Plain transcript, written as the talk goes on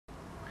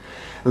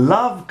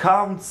Love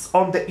Counts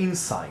on the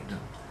Inside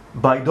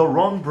by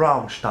Doron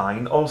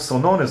Braunshtein, also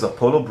known as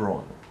Apollo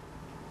Braun.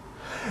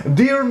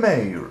 Dear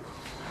Mayor,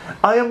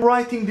 I am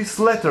writing this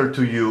letter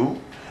to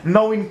you,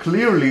 knowing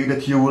clearly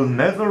that you will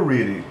never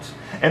read it,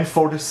 and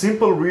for the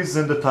simple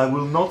reason that I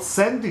will not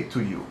send it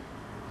to you.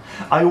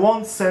 I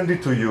won't send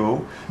it to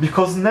you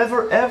because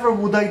never ever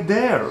would I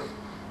dare.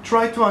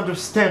 Try to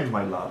understand,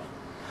 my love.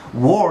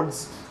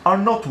 Words are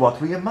not what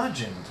we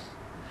imagined.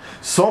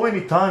 So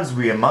many times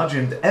we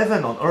imagined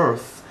heaven on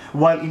earth,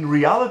 while in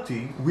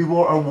reality we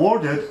were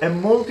awarded a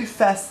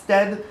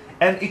multifaceted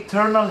and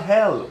eternal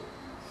hell.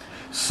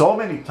 So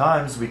many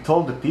times we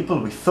told the people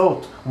we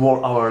thought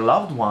were our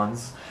loved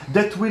ones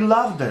that we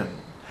love them,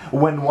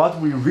 when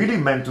what we really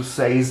meant to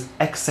say is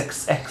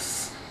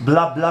XXX,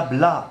 blah blah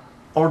blah,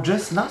 or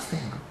just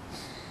nothing.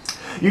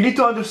 You need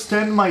to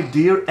understand, my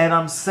dear, and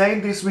I'm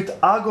saying this with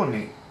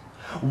agony.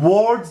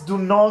 Words do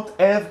not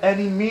have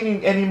any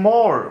meaning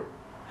anymore.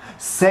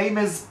 Same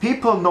as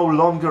people no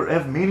longer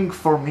have meaning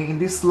for me in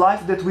this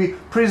life that we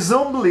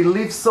presumably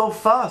live so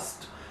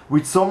fast,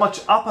 with so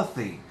much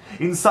apathy,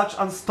 in such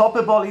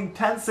unstoppable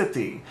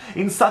intensity,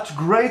 in such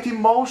great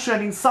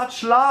emotion, in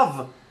such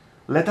love.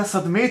 Let us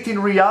admit in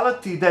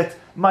reality that,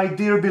 my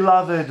dear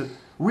beloved,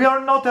 we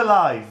are not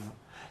alive.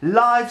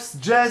 Lives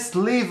just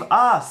live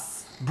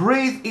us,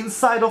 breathe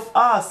inside of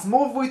us,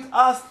 move with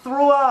us,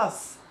 through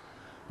us.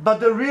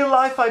 But the real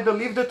life I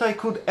believe that I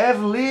could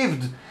have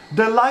lived,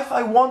 the life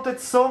I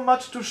wanted so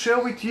much to share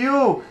with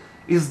you,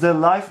 is the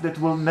life that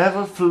will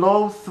never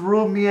flow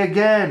through me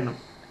again.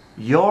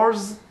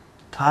 Yours,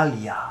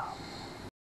 Talia.